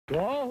To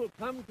all who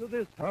come to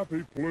this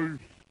happy place,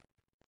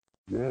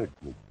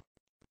 welcome.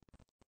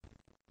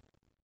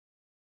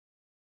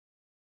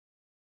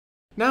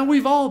 Now,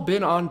 we've all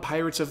been on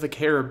Pirates of the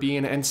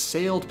Caribbean and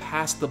sailed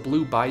past the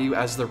Blue Bayou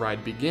as the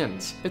ride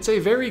begins. It's a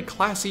very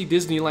classy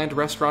Disneyland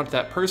restaurant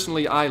that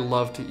personally I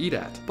love to eat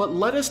at. But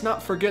let us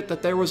not forget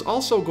that there was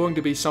also going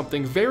to be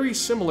something very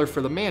similar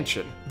for the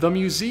mansion, the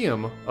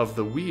Museum of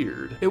the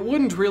Weird. It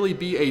wouldn't really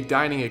be a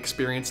dining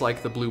experience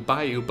like the Blue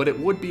Bayou, but it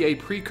would be a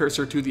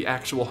precursor to the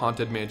actual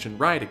Haunted Mansion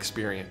ride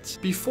experience.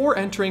 Before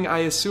entering, I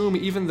assume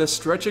even the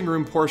stretching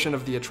room portion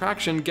of the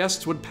attraction,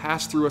 guests would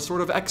pass through a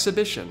sort of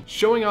exhibition,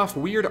 showing off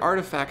weird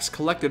artifacts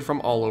collected from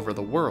all over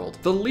the world.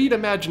 The lead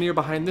Imagineer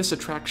behind this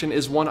attraction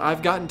is one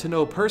I've gotten to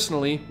know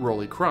personally,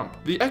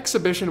 Crump. The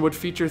exhibition would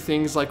feature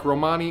things like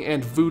Romani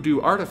and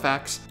voodoo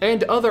artifacts,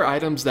 and other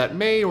items that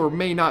may or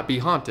may not be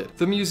haunted.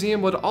 The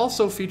museum would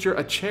also feature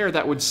a chair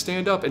that would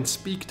stand up and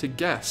speak to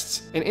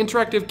guests, an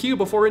interactive queue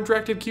before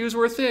interactive queues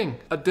were a thing,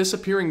 a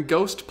disappearing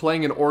ghost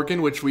playing an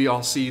organ which we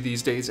all see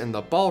these days in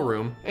the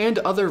ballroom, and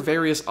other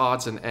various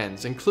odds and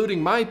ends,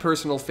 including my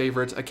personal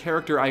favorite, a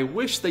character I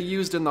wish they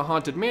used in the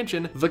Haunted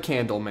Mansion, the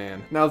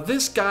Candleman. Now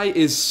this guy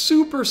is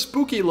super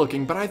spooky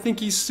looking, but I think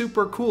he's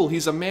super cool.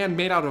 He's a man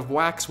made out of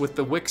wax with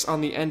the wicks on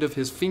the end of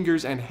his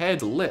fingers and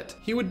head lit.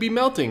 He would be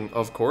melting,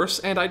 of course,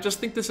 and I just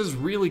think this is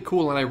really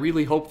cool, and I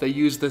really hope they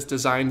use this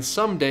design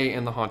someday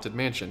in the Haunted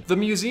Mansion. The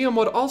museum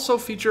would also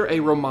feature a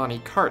Romani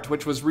cart,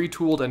 which was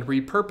retooled and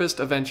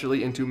repurposed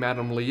eventually into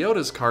Madame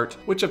Leota's cart,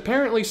 which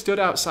apparently stood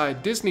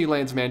outside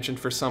Disneyland's mansion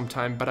for some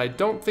time, but I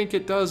don't think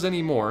it does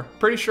anymore.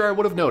 Pretty sure I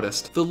would have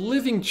noticed. The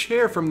living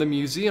chair from the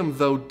museum,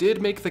 though,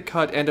 did make the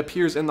cut and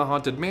appears in the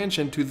Haunted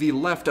Mansion to the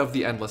left of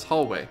the endless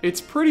hallway. It's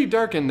pretty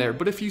dark in there,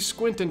 but if you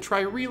squint and try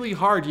really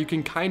hard, you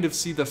can kind of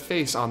see the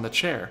face on the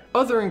chair.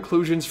 Other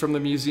inclusions from the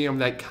museum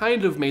that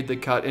kind of made the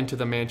cut into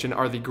the mansion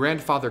are the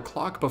grandfather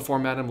clock before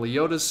Madame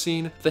Leota's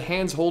scene, the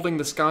hands holding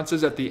the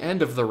sconces at the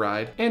end of the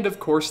ride, and of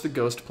course the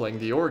ghost playing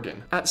the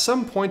organ. At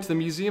some point, the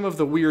Museum of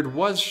the Weird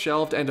was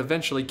shelved and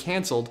eventually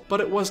cancelled,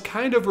 but it was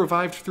kind of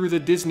revived through the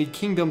Disney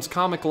Kingdom's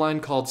comic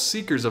line called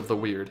Seekers of the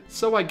Weird.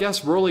 So I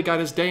guess Rolly got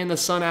his day in the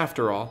sun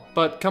after all.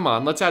 But come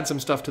on, let's add some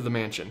stuff to the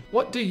mansion.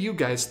 What do you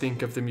guys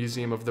think of the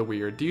Museum of the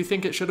Weird? Do you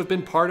think it should have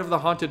been part of the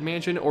Haunted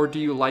Mansion, or do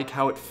you like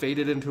how it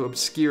faded into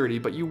obscurity,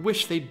 but you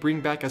wish they'd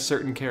bring back a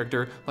certain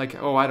character,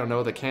 like, oh, I don't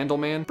know, the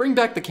Candleman? Bring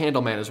back the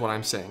Candleman is what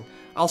I'm saying.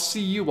 I'll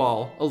see you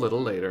all a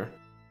little later.